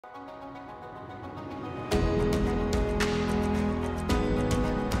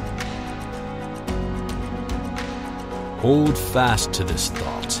Hold fast to this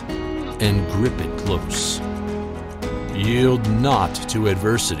thought and grip it close. Yield not to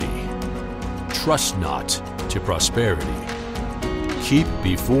adversity. Trust not to prosperity. Keep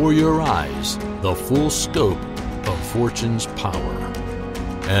before your eyes the full scope of fortune's power,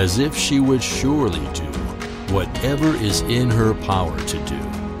 as if she would surely do whatever is in her power to do.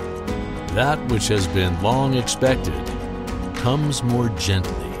 That which has been long expected comes more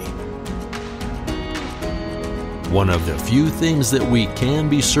gently. One of the few things that we can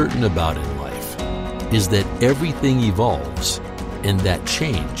be certain about in life is that everything evolves and that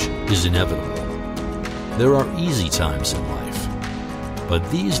change is inevitable. There are easy times in life, but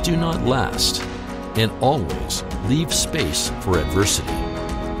these do not last and always leave space for adversity.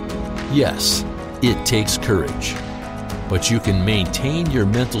 Yes, it takes courage, but you can maintain your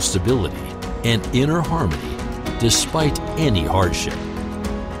mental stability and inner harmony despite any hardship.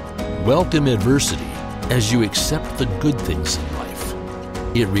 Welcome adversity as you accept the good things in life.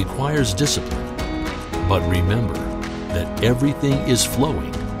 It requires discipline, but remember that everything is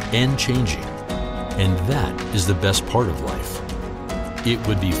flowing and changing, and that is the best part of life. It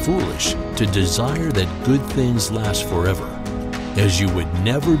would be foolish to desire that good things last forever, as you would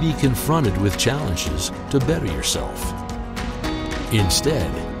never be confronted with challenges to better yourself.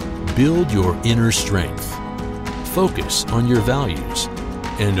 Instead, build your inner strength. Focus on your values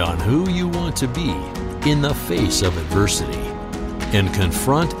and on who you want to be in the face of adversity, and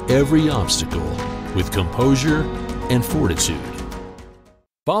confront every obstacle with composure and fortitude.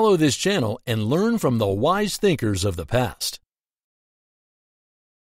 Follow this channel and learn from the wise thinkers of the past.